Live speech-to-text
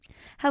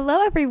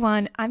Hello,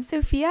 everyone. I'm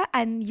Sophia,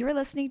 and you're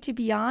listening to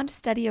Beyond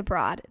Study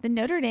Abroad, the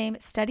Notre Dame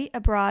Study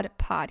Abroad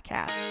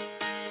podcast.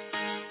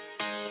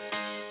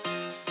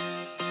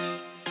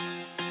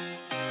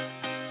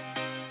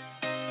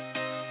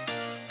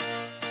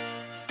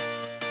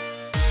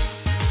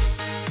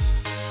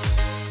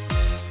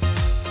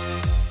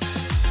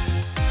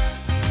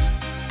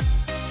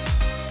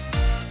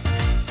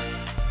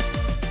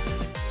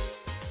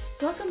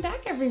 Welcome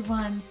back,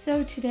 everyone.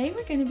 So today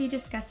we're going to be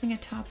discussing a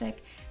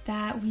topic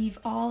that we've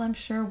all, I'm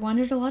sure,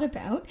 wondered a lot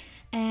about,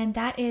 and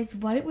that is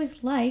what it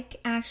was like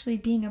actually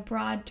being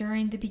abroad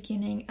during the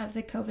beginning of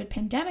the COVID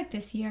pandemic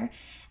this year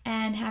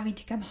and having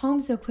to come home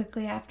so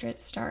quickly after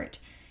its start.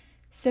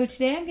 So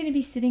today I'm going to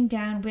be sitting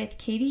down with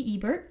Katie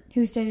Ebert,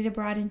 who studied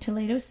abroad in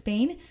Toledo,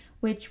 Spain,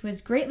 which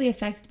was greatly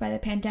affected by the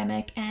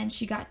pandemic, and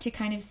she got to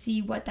kind of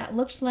see what that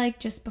looked like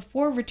just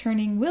before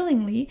returning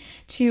willingly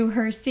to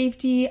her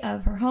safety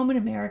of her home in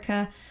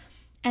America.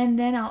 And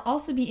then I'll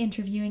also be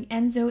interviewing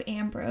Enzo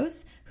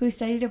Ambrose, who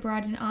studied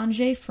abroad in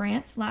Angers,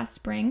 France last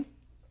spring,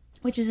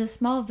 which is a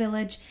small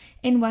village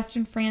in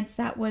Western France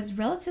that was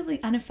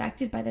relatively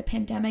unaffected by the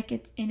pandemic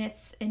in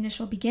its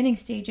initial beginning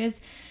stages,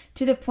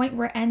 to the point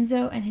where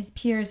Enzo and his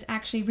peers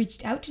actually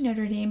reached out to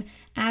Notre Dame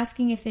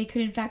asking if they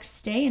could in fact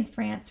stay in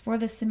France for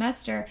the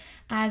semester,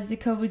 as the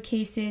COVID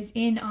cases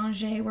in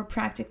Angers were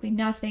practically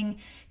nothing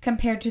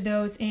compared to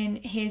those in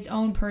his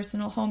own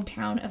personal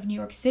hometown of New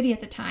York City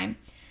at the time.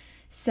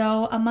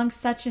 So amongst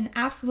such an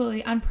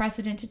absolutely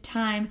unprecedented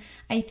time,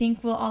 I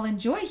think we'll all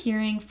enjoy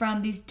hearing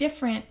from these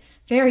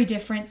very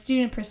different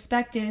student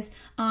perspectives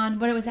on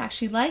what it was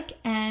actually like,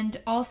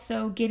 and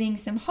also getting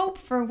some hope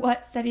for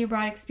what study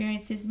abroad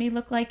experiences may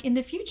look like in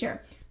the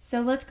future.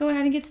 So let's go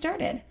ahead and get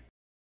started.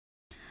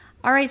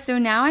 All right, so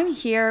now I'm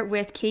here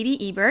with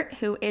Katie Ebert,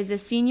 who is a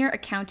senior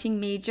accounting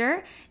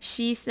major.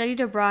 She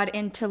studied abroad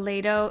in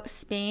Toledo,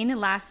 Spain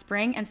last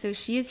spring, and so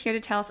she is here to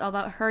tell us all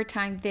about her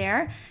time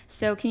there.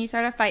 So can you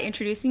start off by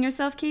introducing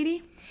yourself,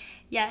 Katie?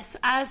 Yes,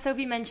 as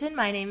Sophie mentioned,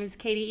 my name is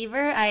Katie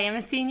Ebert. I am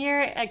a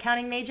senior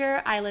accounting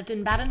major. I lived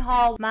in Baden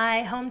Hall.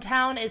 My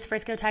hometown is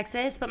Frisco,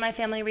 Texas, but my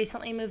family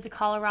recently moved to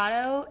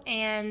Colorado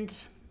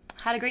and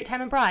had a great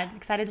time abroad.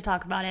 Excited to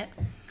talk about it.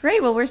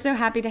 Great. Well, we're so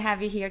happy to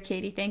have you here,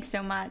 Katie. Thanks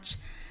so much.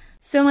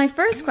 So my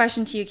first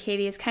question to you,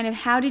 Katie, is kind of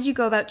how did you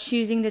go about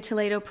choosing the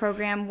Toledo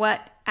program?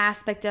 What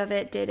aspect of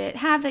it did it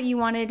have that you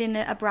wanted in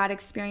an abroad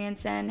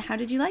experience, and how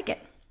did you like it?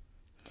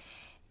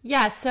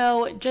 Yeah,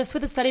 so just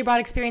with the study abroad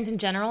experience in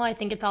general, I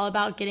think it's all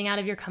about getting out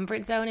of your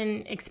comfort zone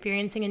and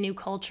experiencing a new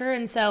culture.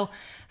 And so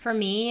for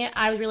me,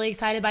 I was really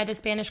excited by the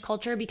Spanish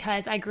culture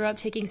because I grew up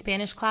taking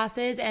Spanish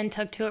classes and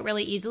took to it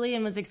really easily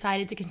and was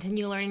excited to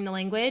continue learning the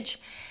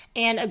language.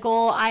 And a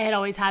goal I had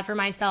always had for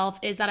myself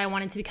is that I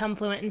wanted to become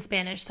fluent in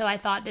Spanish. So I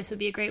thought this would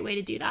be a great way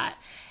to do that.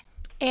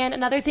 And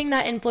another thing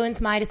that influenced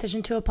my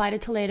decision to apply to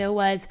Toledo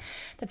was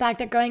the fact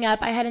that growing up,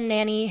 I had a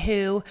nanny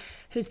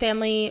whose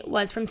family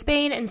was from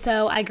Spain. And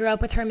so I grew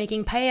up with her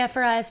making paella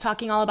for us,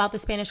 talking all about the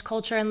Spanish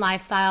culture and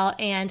lifestyle.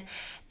 And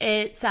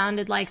it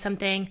sounded like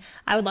something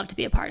I would love to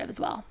be a part of as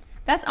well.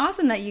 That's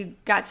awesome that you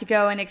got to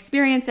go and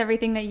experience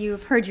everything that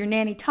you've heard your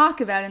nanny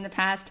talk about in the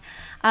past.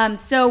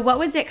 So what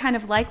was it kind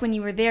of like when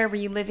you were there? Were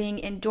you living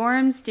in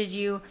dorms? Did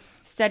you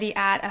study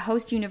at a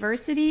host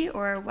university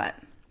or what?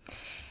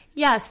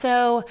 Yeah,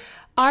 so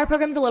our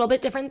program's a little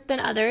bit different than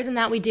others in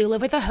that we do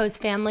live with a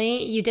host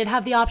family. You did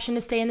have the option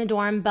to stay in the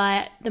dorm,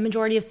 but the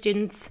majority of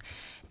students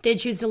did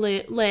choose to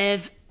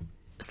live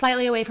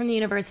slightly away from the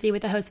university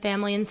with the host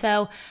family. And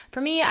so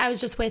for me, I was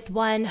just with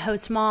one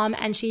host mom,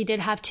 and she did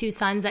have two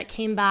sons that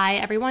came by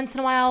every once in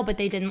a while, but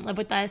they didn't live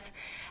with us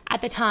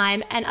at the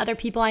time. And other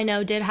people I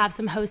know did have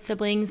some host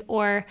siblings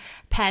or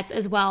pets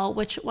as well,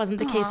 which wasn't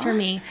the case for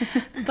me.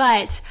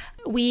 But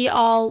we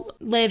all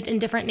lived in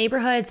different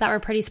neighborhoods that were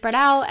pretty spread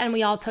out, and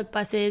we all took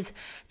buses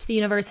to the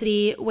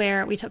university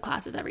where we took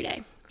classes every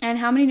day. And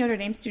how many Notre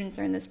Dame students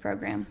are in this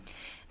program?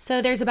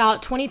 So there's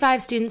about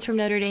 25 students from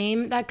Notre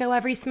Dame that go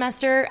every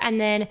semester, and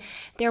then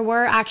there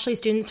were actually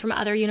students from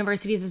other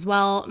universities as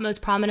well,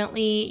 most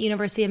prominently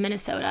University of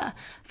Minnesota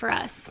for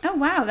us. Oh,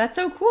 wow, that's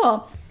so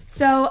cool.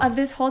 So of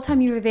this whole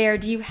time you were there,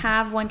 do you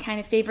have one kind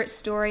of favorite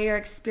story or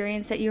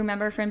experience that you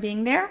remember from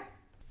being there?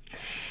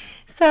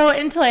 So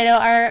in Toledo,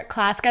 our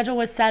class schedule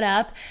was set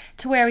up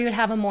to where we would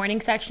have a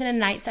morning section and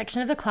night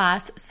section of the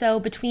class.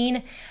 So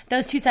between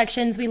those two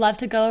sections, we loved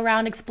to go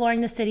around exploring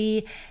the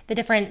city, the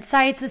different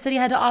sites the city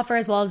had to offer,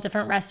 as well as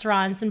different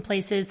restaurants and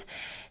places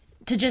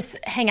to just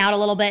hang out a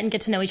little bit and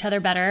get to know each other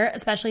better,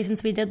 especially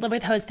since we did live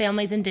with host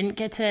families and didn't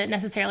get to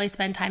necessarily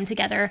spend time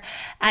together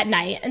at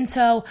night. And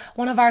so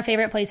one of our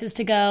favorite places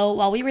to go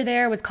while we were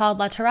there was called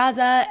La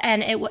Terraza,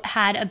 and it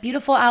had a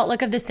beautiful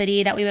outlook of the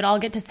city that we would all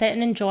get to sit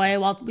and enjoy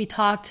while we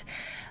talked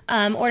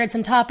ordered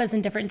some tapas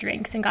and different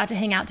drinks and got to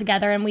hang out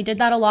together. And we did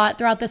that a lot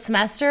throughout the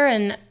semester.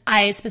 And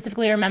I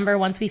specifically remember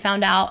once we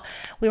found out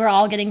we were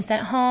all getting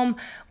sent home,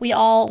 we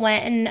all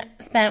went and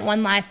spent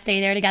one last day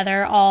there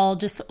together, all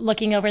just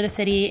looking over the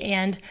city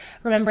and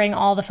remembering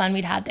all the fun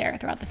we'd had there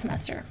throughout the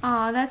semester.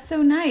 Oh, that's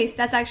so nice.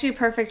 That's actually a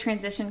perfect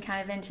transition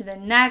kind of into the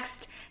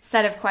next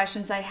set of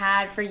questions I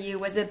had for you,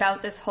 was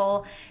about this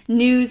whole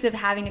news of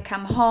having to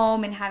come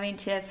home and having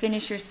to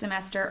finish your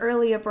semester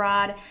early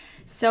abroad.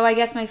 So I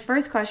guess my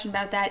first question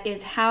about that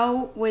is,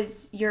 how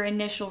was your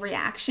initial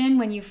reaction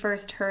when you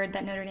first heard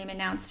that Notre Dame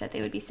announced that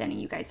they would be sending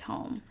you guys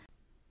home?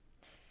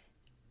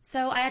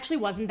 So I actually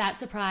wasn't that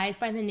surprised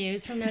by the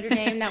news from Notre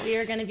Dame that we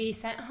were going to be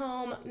sent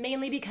home,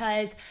 mainly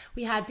because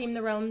we had seen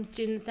the Rome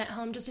students sent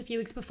home just a few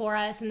weeks before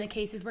us, and the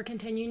cases were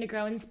continuing to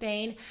grow in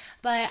Spain.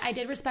 But I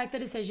did respect the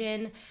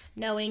decision,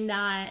 knowing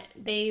that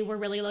they were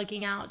really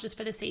looking out just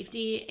for the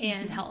safety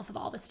and health of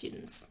all the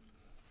students.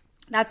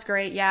 That's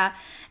great, yeah.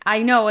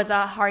 I know it was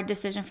a hard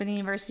decision for the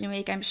university to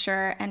make, I'm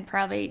sure, and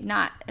probably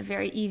not a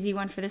very easy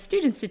one for the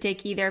students to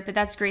take either, but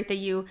that's great that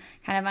you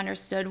kind of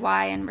understood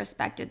why and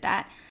respected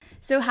that.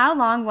 So how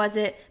long was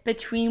it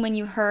between when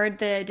you heard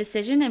the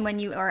decision and when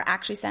you were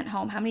actually sent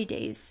home? How many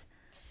days?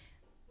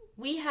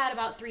 We had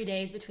about 3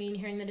 days between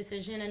hearing the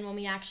decision and when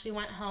we actually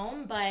went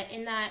home. But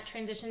in that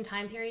transition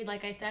time period,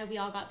 like I said, we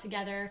all got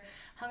together,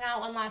 hung out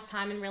one last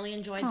time, and really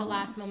enjoyed the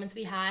last moments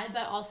we had.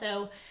 But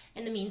also,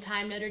 in the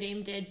meantime, Notre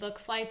Dame did book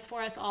flights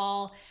for us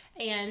all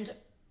and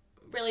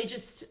really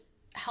just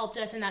helped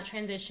us in that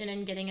transition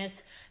and getting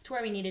us to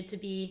where we needed to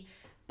be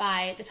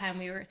by the time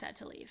we were set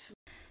to leave.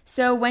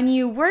 So when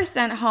you were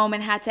sent home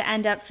and had to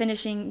end up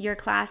finishing your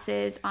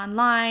classes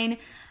online,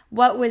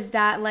 what was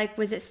that like?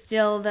 Was it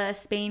still the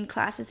Spain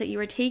classes that you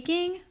were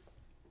taking?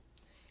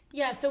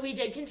 Yeah, so we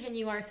did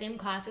continue our same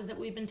classes that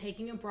we've been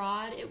taking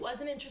abroad. It was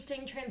an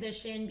interesting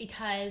transition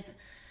because,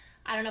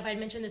 I don't know if I'd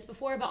mentioned this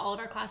before, but all of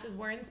our classes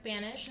were in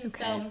Spanish. And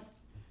so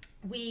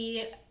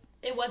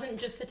it wasn't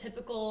just the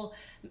typical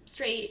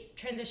straight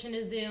transition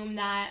to Zoom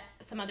that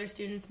some other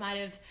students might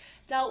have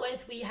dealt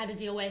with. We had to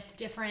deal with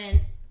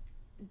different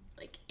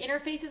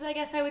interfaces, I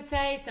guess I would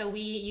say. So we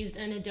used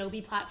an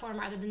Adobe platform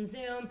rather than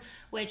Zoom,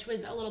 which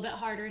was a little bit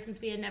harder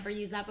since we had never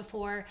used that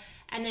before.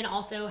 And then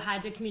also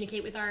had to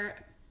communicate with our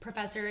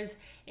professors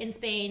in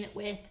Spain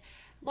with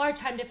large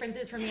time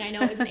differences. For me, I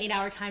know it was an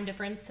 8-hour time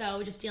difference,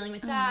 so just dealing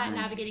with that,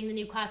 navigating the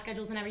new class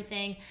schedules and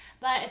everything.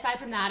 But aside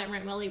from that, it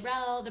went really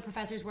well. The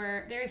professors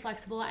were very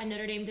flexible, and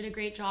Notre Dame did a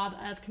great job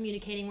of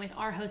communicating with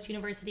our host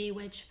university,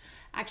 which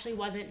actually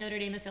wasn't Notre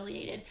Dame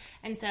affiliated.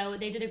 And so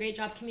they did a great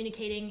job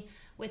communicating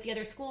with the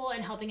other school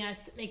and helping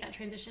us make that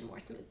transition more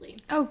smoothly.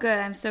 Oh, good.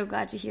 I'm so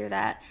glad to hear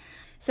that.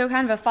 So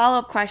kind of a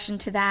follow-up question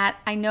to that.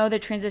 I know the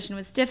transition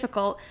was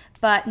difficult,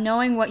 but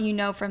knowing what you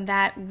know from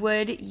that,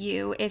 would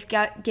you, if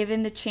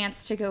given the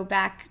chance to go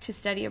back to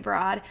study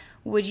abroad,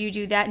 would you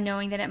do that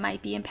knowing that it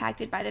might be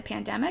impacted by the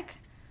pandemic?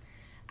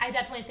 I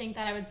definitely think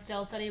that I would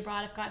still study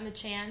abroad if gotten the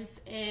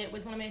chance. It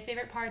was one of my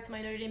favorite parts of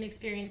my Notre Dame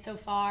experience so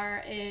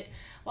far.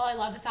 While I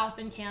love the South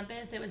Bend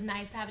campus, it was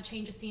nice to have a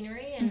change of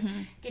scenery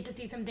and get to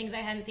see some things I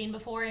hadn't seen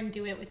before and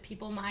do it with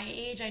people my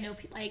age. I know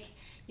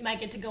you might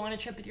get to go on a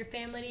trip with your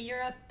family to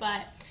Europe,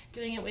 but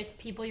doing it with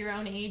people your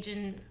own age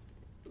and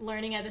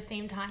learning at the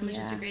same time was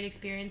just a great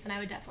experience, and I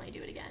would definitely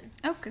do it again.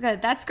 Oh,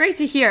 good. That's great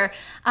to hear.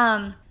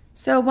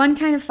 So one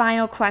kind of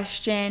final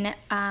question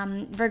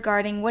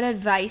regarding what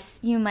advice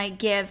you might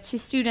give to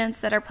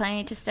students that are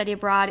planning to study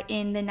abroad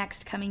in the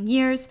next coming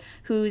years,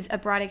 whose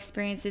abroad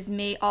experiences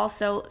may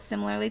also,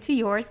 similarly to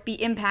yours,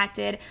 be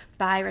impacted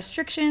by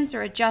restrictions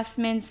or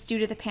adjustments due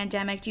to the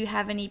pandemic. Do you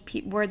have any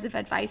words of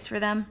advice for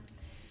them?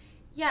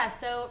 Yeah,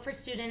 so for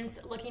students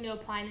looking to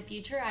apply in the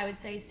future, I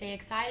would say stay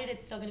excited.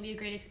 It's still going to be a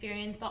great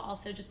experience, but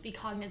also just be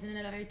cognizant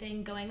of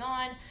everything going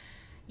on.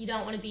 You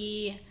don't want to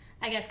be,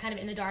 I guess, kind of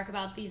in the dark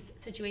about these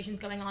situations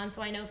going on.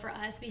 So I know for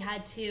us, we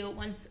had to,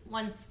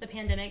 once the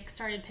pandemic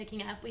started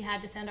picking up, we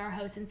had to send our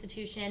host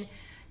institution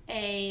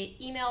a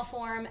email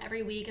form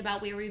every week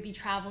about where we'd be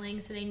traveling,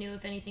 so they knew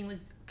if anything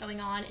was going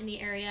on in the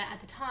area at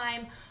the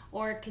time,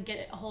 or could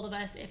get a hold of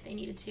us if they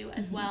needed to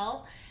as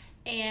well.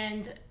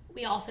 And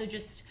we also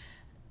just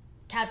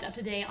kept up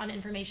to date on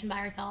information by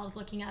ourselves,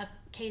 looking up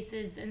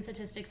cases and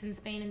statistics in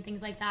Spain and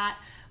things like that,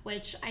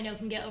 which I know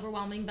can get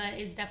overwhelming, but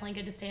is definitely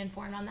good to stay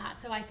informed on that.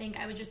 So I think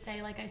I would just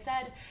say, like I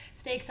said,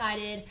 stay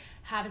excited,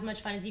 have as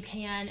much fun as you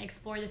can,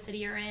 explore the city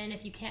you're in.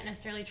 If you can't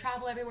necessarily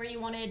travel everywhere you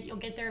wanted, you'll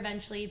get there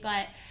eventually,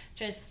 but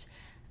just,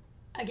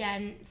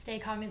 again, stay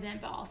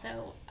cognizant, but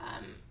also,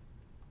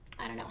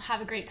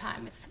 have a great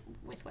time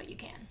with what you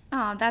can.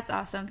 Oh, that's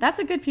awesome. That's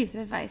a good piece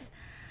of advice.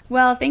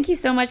 Well, thank you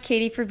so much,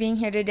 Katie, for being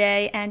here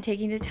today and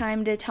taking the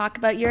time to talk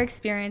about your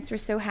experience. We're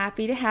so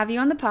happy to have you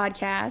on the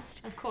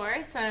podcast. Of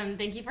course.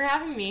 Thank you for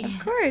having me. Of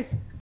course.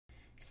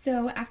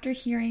 So after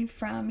hearing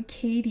from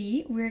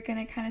Katie, we're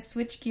going to kind of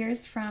switch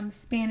gears from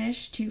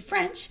Spanish to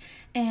French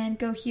and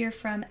go hear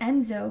from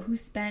Enzo, who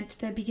spent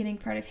the beginning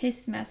part of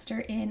his semester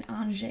in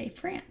Angers,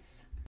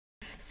 France.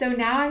 So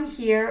now I'm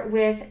here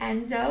with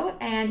Enzo,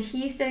 and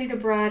he studied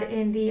abroad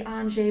in the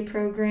Angers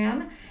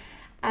program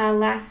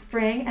last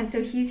spring, and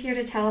so he's here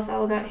to tell us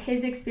all about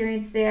his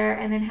experience there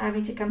and then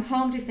having to come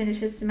home to finish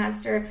his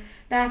semester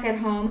back at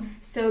home.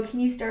 So can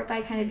you start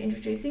by kind of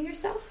introducing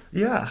yourself?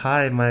 Yeah,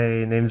 hi,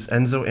 my name is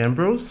Enzo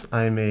Ambrose.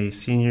 I'm a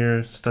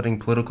senior studying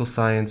political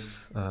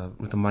science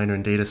with a minor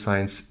in data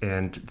science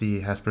and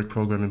the Hasberg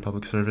program in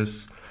public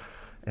service.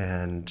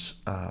 And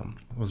I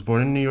was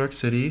born in New York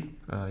City.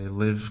 I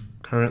live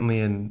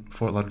currently in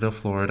Fort Lauderdale,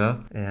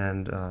 Florida.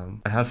 And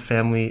I have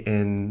family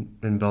in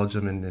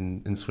Belgium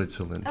and in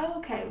Switzerland. Oh,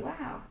 okay,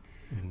 wow.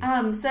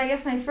 So I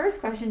guess my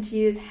first question to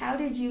you is, how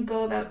did you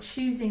go about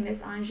choosing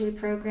this Angers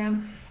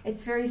program?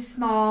 It's very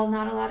small,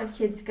 not a lot of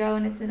kids go,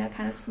 and it's in a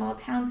kind of small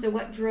town. So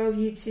what drove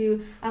you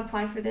to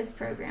apply for this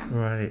program?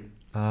 Right.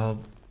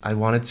 I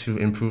wanted to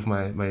improve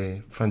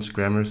my French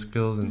grammar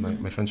skills and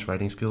my French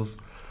writing skills.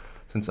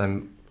 Since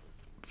I'm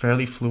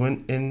fairly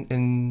fluent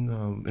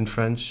in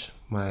French,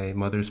 my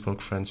mother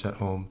spoke French at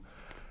home,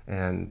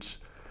 and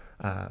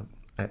I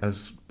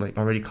was like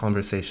already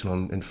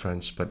conversational in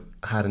French, but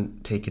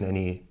hadn't taken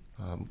any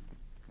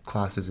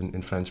classes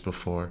in French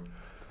before.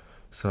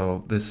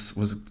 So this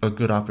was a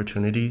good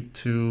opportunity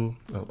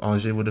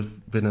Angers would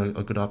have been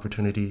a good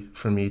opportunity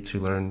for me to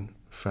learn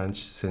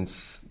French,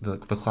 since the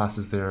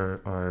classes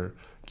there are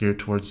geared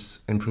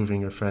towards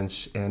improving your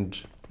French, and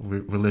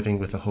we're living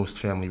with a host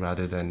family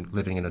rather than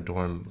living in a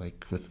dorm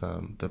like with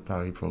the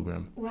Paris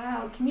program.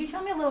 Wow. Can you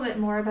tell me a little bit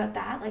more about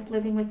that, like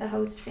living with the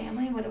host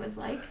family, what it was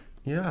like?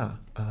 Yeah.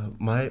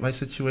 My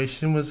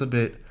situation was a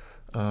bit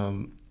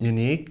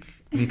unique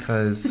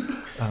because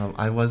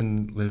I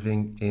wasn't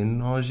living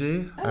in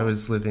Angers. Oh. I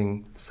was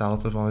living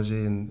south of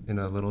Angers in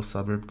a little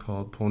suburb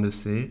called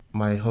Pont-de-Cé.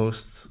 My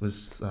host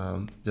was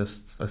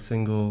just a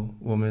single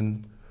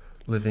woman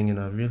living in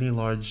a really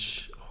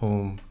large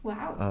home.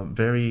 Wow.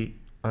 Very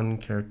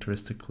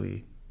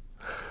uncharacteristically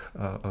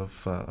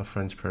of a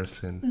French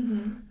person.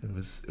 Mm-hmm. It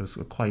was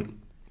a quite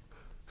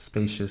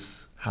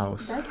spacious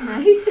house. That's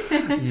nice.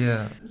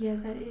 Yeah. Yeah,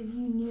 that is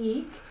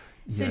unique.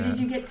 So Yeah. did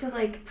you get to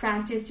like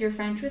practice your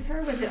French with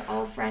her? Was it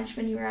all French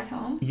when you were at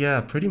home? Yeah,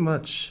 pretty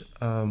much.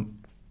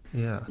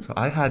 Yeah. So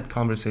I had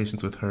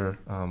conversations with her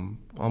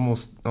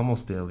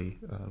almost daily.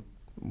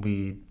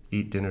 We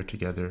eat dinner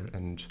together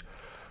and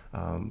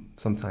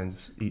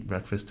sometimes eat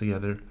breakfast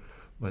together,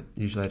 but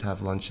usually I'd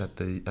have lunch at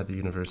the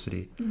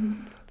university.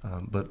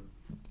 Mm-hmm. But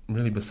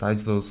really,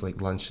 besides those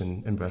like lunch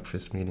and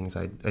breakfast meetings,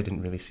 I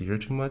didn't really see her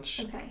too much.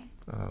 Okay.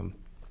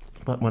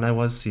 But when I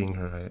was seeing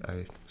her,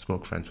 I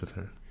spoke French with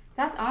her.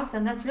 That's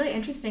awesome. That's really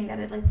interesting that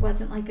it like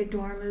wasn't like a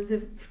dorm. It was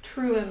a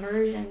true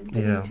immersion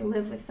getting to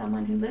live with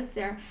someone who lives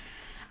there.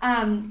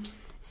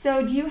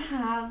 So do you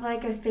have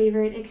like a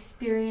favorite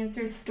experience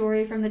or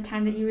story from the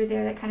time that you were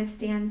there that kind of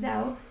stands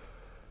out?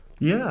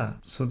 Yeah.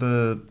 So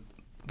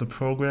the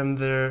program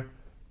there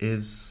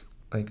is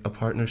like a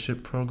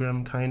partnership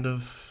program kind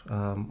of,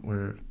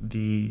 where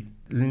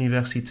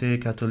l'Université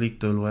Catholique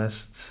de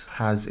l'Ouest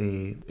has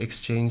a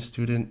exchange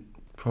student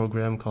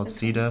program called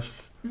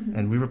CDEF. Mm-hmm.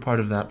 And we were part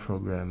of that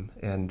program,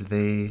 and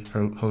they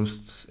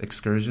hosts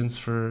excursions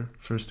for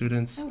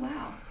students. Oh,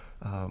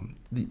 wow.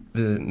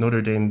 The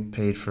Notre Dame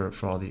paid for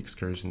all the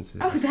excursions.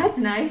 Oh, that's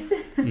nice.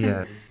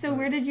 Yeah. So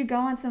where did you go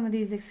on some of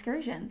these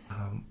excursions?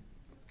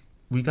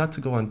 We got to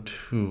go on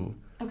two.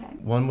 Okay.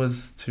 One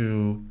was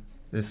to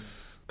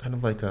this kind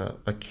of like a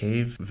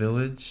cave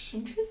village.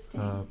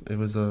 Interesting. It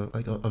was a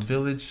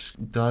village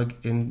dug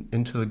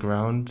into the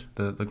ground.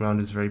 The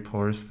ground is very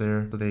porous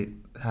there. So they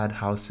had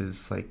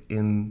houses like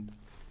in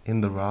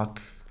the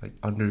rock, like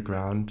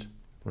underground,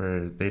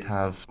 where they'd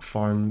have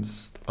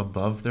farms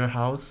above their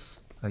house,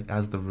 like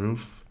as the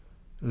roof.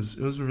 It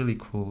was a really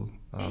cool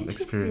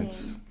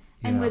experience.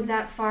 And Yeah. was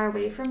that far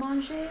away from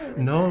Angers?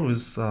 Or No, it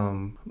was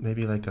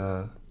maybe like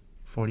a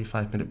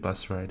 45-minute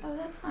bus ride. Oh,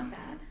 that's not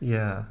bad.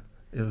 Yeah,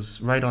 it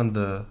was right on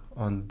the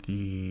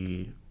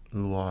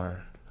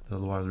Loire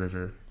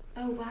River.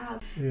 Oh, wow.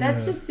 Yeah.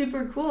 That's just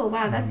super cool.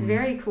 Wow, that's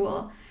very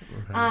cool.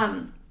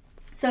 Right.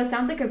 So it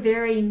sounds like a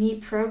very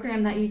neat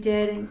program that you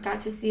did and got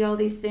to see all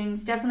these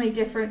things. Definitely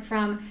different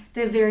from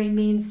the very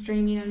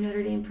mainstream,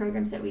 Notre Dame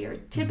programs that we are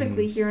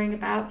typically hearing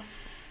about.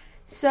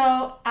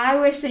 So I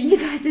wish that you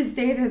got to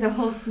stay there the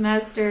whole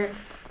semester.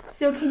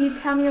 So can you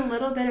tell me a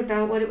little bit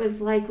about what it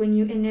was like when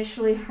you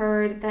initially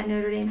heard that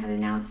Notre Dame had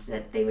announced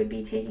that they would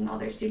be taking all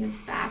their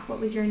students back? What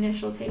was your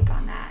initial take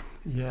on that?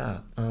 Yeah.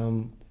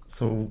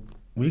 So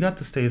we got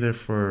to stay there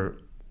for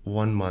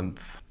 1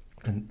 month,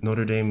 and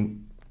Notre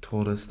Dame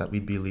told us that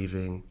we'd be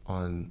leaving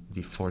on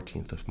the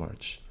 14th of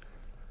March.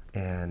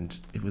 And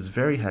it was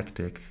very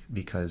hectic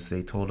because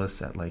they told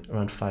us at like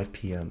around 5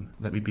 p.m.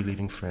 that we'd be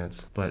leaving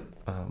France. But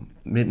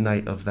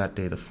midnight of that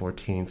day, the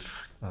 14th,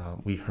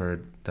 we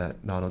heard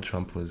that Donald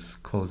Trump was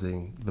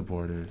closing the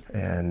border.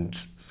 And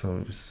so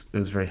it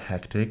was very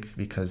hectic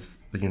because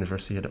the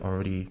university had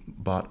already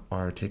bought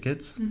our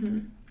tickets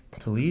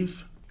to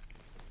leave.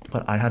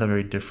 But I had a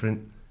very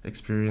different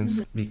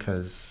experience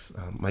because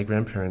my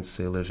grandparents,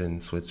 they live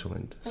in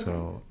Switzerland. Okay.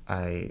 So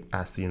I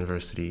asked the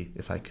university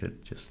if I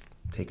could just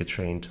take a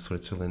train to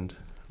Switzerland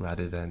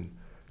rather than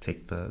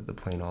take the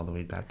plane all the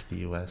way back to the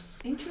U.S.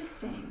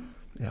 Interesting.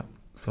 Yeah.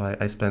 So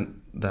I spent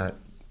that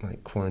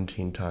like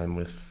quarantine time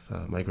with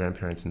my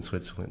grandparents in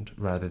Switzerland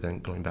rather than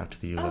going back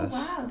to the U.S.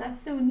 Oh, wow.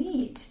 That's so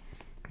neat.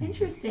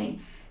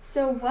 Interesting.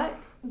 So what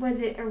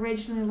was it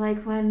originally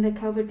like when the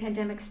COVID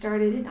pandemic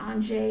started in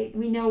Angers?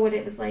 We know what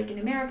it was like in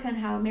America and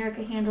how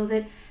America handled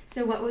it.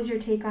 So what was your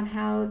take on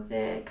how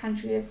the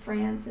country of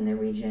France and the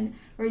region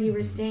where you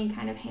were staying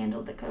kind of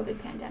handled the COVID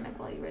pandemic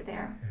while you were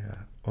there? Yeah.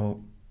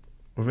 Well,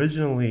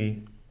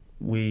 originally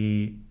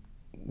we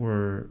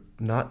were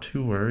not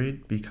too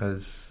worried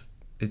because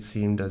it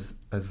seemed as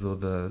though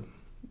the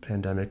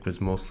pandemic was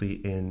mostly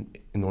in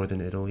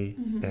northern Italy,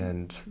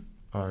 and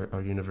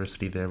our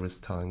university there was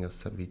telling us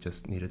that we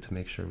just needed to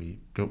make sure we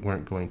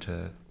weren't going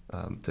to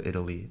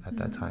Italy at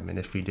that time, and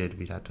if we did,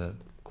 we'd have to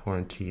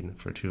quarantine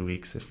for 2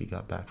 weeks if we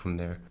got back from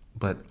there.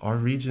 But our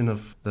region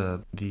of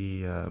the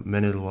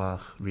Maine-et-Loire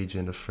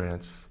region of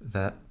France,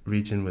 that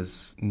region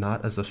was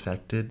not as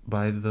affected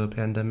by the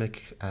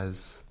pandemic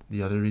as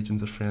the other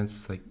regions of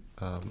France, like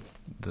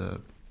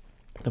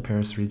the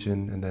Paris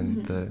region and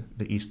then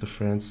the east of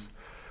France.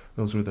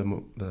 Those were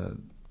the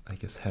I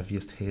guess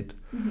heaviest hit.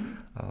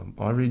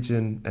 Our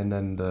region and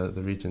then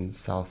the region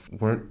south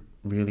weren't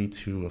really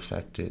too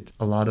affected.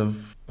 A lot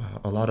of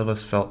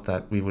us felt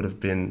that we would have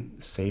been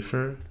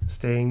safer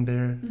staying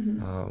there.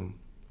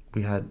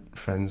 We had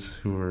friends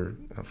who were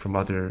from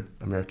other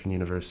American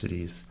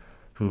universities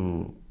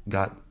who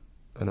got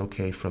an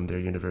okay from their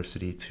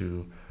university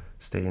to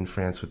stay in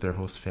France with their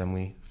host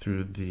family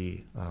through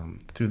the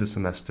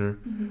semester.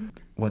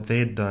 What they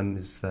had done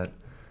is that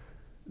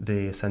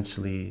they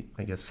essentially,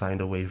 I guess, signed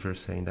a waiver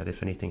saying that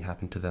if anything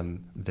happened to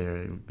them there,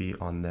 it would be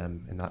on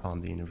them and not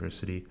on the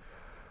university.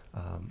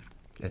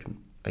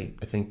 I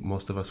think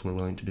most of us were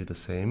willing to do the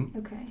same.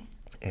 Okay.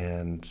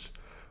 And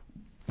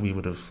we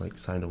would have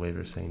signed a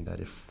waiver saying that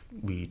if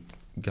we'd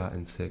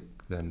gotten sick,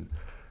 then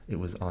it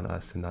was on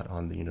us and not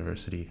on the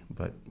university,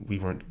 but we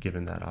weren't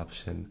given that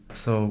option.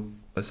 So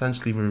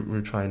essentially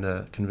we're trying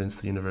to convince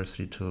the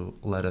university to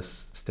let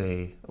us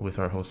stay with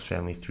our host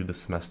family through the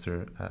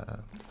semester,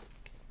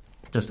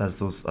 just as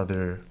those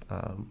other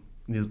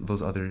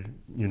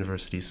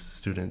university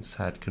students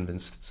had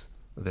convinced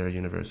their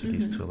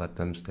universities to let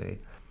them stay.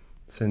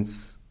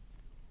 Since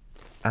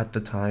at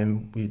the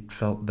time we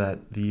felt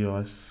that the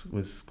US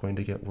was going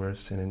to get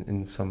worse, and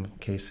in some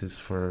cases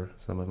for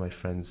some of my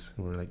friends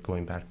who were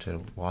going back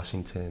to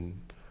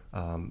Washington,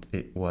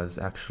 it was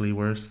actually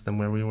worse than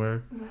where we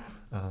were.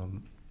 Wow.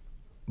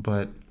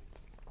 But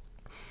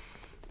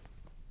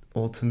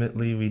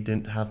ultimately we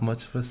didn't have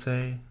much of a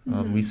say.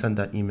 We sent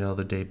that email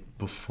the day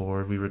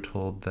before we were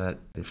told that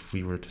if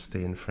we were to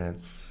stay in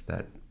France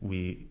that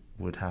we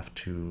would have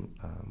to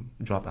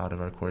drop out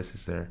of our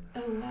courses there.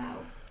 Oh, wow.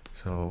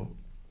 So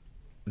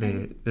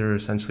they were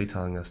essentially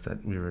telling us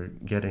that we were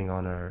getting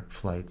on our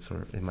flights,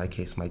 or in my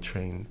case my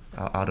train,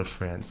 out of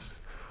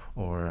France,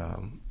 or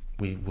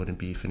we wouldn't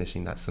be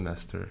finishing that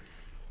semester.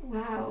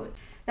 Wow.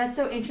 That's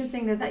so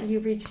interesting that you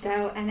reached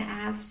out and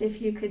asked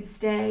if you could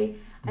stay.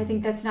 I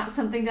think that's not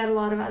something that a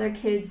lot of other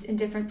kids in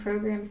different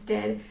programs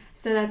did.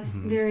 So that's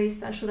very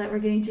special that we're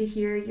getting to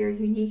hear your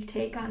unique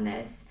take on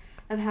this,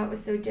 of how it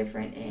was so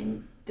different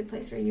in the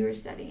place where you were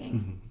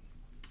studying.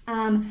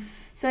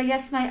 So I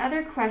guess my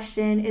other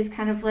question is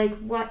kind of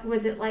what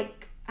was it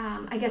like,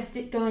 I guess,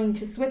 going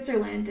to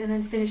Switzerland and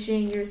then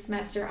finishing your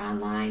semester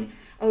online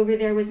over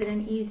there? Was it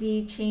an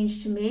easy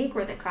change to make?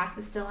 Were the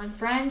classes still in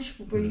French?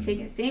 Were you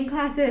taking the same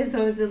classes?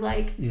 What was it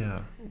like?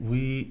 Yeah,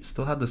 we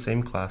still had the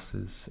same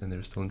classes and they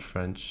were still in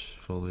French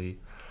fully.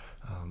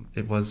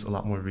 It was a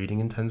lot more reading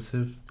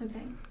intensive.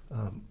 Okay.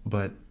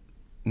 But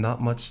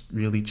not much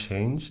really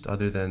changed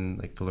other than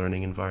the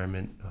learning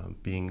environment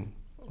being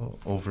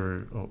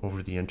over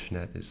the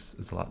internet is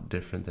a lot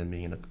different than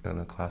being in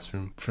a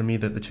classroom. For me,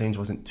 the change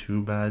wasn't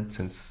too bad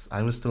since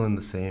I was still in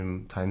the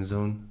same time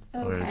zone,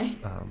 whereas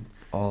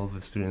all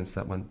the students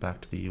that went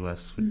back to the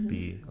U.S. would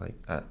be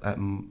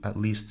at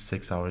least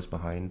 6 hours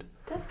behind.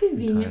 That's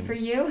convenient for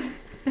you.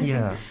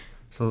 Yeah.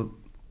 So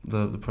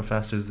the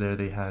professors there,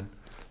 they had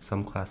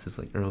some classes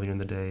earlier in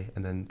the day,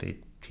 and then they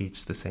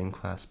teach the same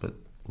class but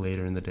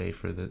later in the day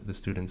for the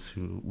students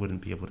who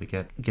wouldn't be able to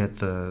get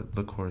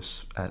the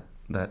course at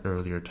that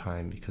earlier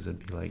time, because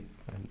it'd be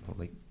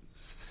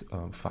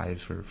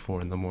 5 or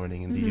 4 in the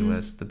morning in the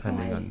U.S.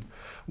 depending on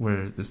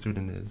where the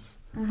student is.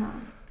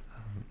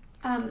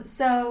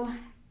 So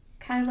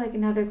kind of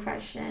another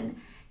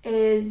question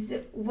is,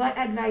 what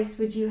advice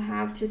would you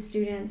have to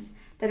students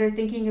that are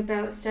thinking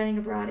about studying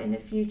abroad in the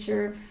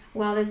future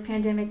while this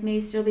pandemic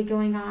may still be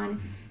going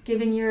on?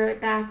 Given your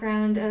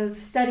background of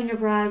studying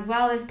abroad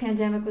while this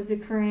pandemic was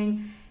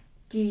occurring,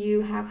 do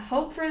you have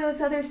hope for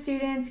those other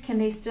students? Can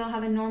they still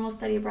have a normal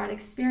study abroad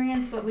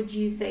experience? What would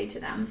you say to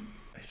them?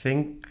 I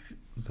think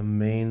the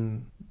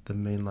main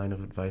line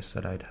of advice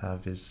that I'd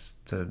have is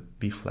to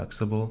be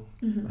flexible,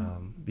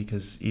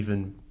 because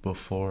even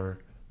before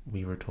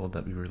we were told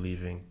that we were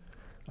leaving,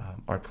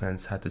 our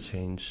plans had to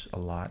change a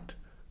lot.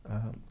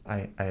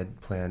 I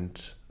had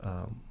planned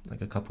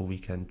like a couple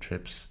weekend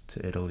trips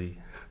to Italy.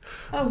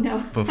 Oh no!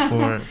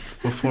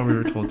 before we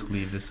were told to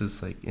leave. This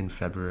was like in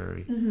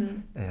February,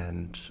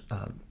 and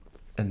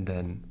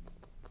then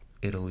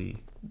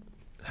Italy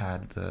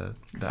had the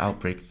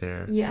outbreak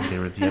there. Yeah. They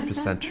were the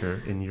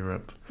epicenter in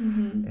Europe,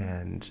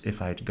 and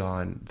if I'd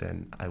gone,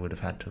 then I would have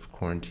had to have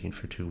quarantined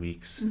for 2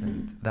 weeks,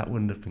 and that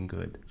wouldn't have been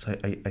good. So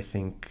I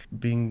think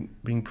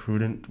being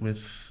prudent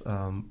with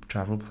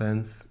travel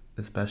plans,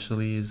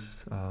 especially,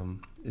 is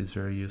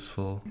very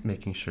useful.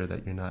 Making sure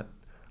that you're not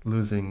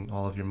losing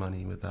all of your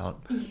money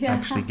without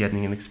actually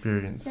getting an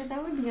experience. Yeah,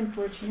 that would be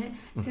unfortunate.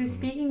 So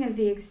speaking of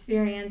the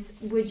experience,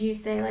 would you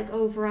say, like,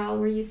 overall,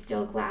 were you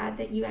still glad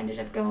that you ended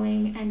up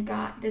going and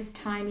got this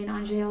time in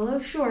Angers, although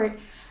short?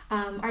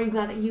 Are you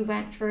glad that you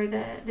went for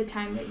the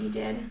time that you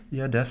did?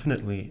 Yeah,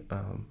 definitely.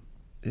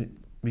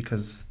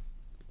 Because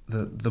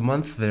the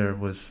month there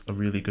was a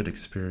really good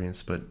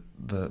experience, but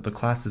the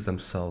classes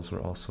themselves were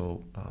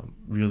also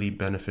really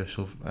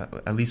beneficial,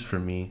 at least for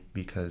me,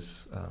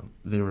 because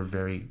they were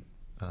very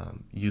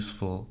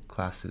useful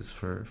classes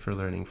for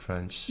learning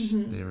French.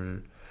 They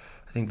were,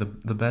 I think,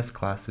 the best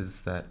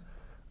classes that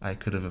I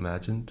could have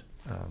imagined.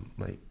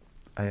 Like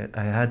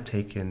I had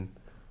taken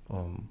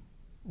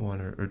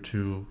one or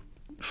two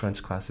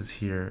French classes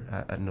here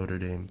at Notre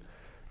Dame,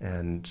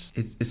 and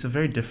it's a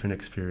very different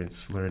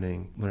experience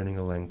learning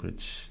a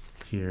language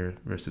here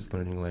versus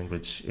learning a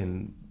language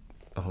in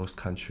a host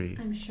country.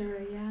 I'm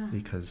sure, yeah.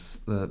 Because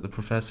the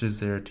professors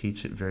there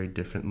teach it very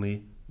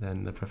differently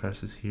than the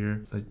professors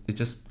here. So it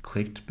just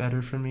clicked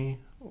better for me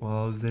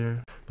while I was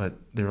there. But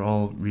they're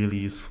all really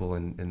useful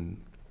in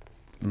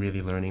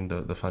really learning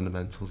the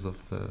fundamentals of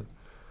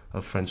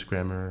French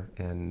grammar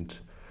and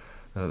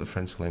the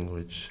French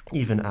language.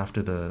 Even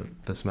after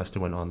the semester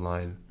went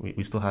online,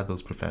 we still had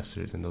those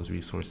professors and those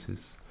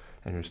resources,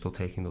 and we're still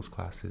taking those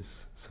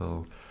classes.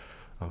 So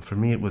for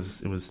me, it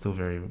was still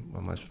very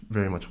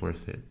much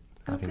worth it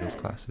having those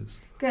classes.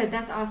 Good,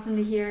 that's awesome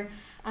to hear.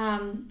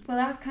 Well,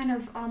 that was kind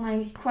of all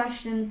my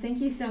questions.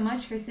 Thank you so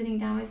much for sitting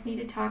down with me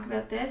to talk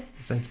about this.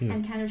 Thank you.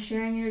 And kind of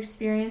sharing your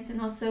experience,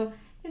 and also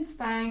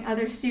inspiring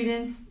other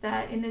students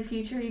that in the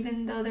future,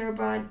 even though their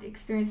abroad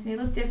experience may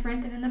look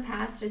different than in the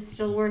past, it's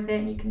still worth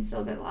it and you can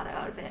still get a lot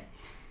out of it.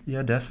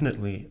 Yeah,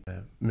 definitely.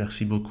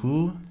 Merci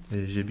beaucoup.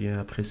 J'ai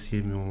bien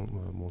apprécié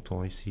mon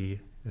temps ici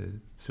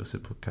sur ce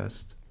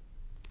podcast.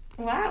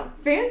 Wow,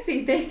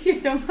 fancy. Thank you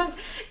so much.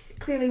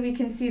 Clearly we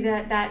can see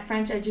that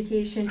French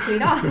education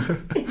paid off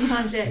in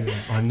Angers. Yeah,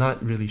 I'm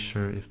not really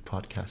sure if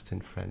podcast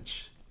in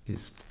French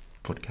is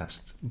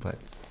podcast, but...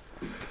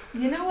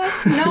 You know what?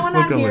 No one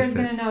on here is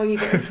going to know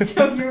either,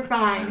 so you're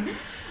fine.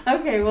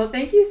 Okay, well,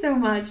 thank you so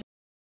much.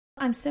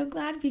 I'm so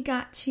glad we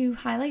got to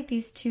highlight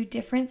these two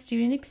different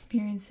student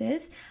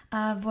experiences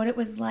of what it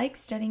was like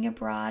studying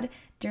abroad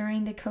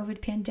during the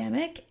COVID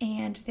pandemic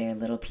and their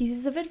little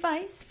pieces of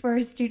advice for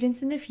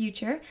students in the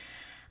future.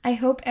 I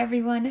hope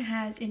everyone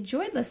has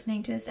enjoyed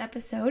listening to this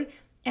episode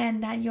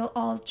and that you'll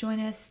all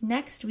join us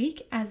next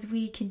week as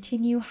we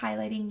continue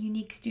highlighting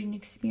unique student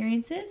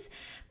experiences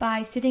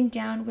by sitting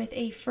down with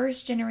a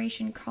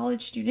first-generation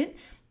college student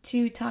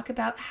to talk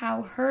about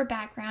how her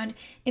background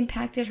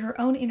impacted her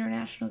own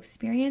international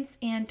experience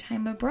and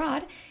time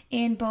abroad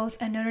in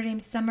both a Notre Dame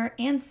summer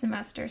and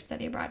semester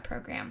study abroad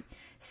program.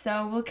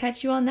 So we'll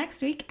catch you all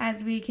next week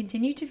as we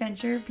continue to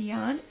venture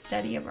beyond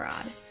study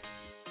abroad.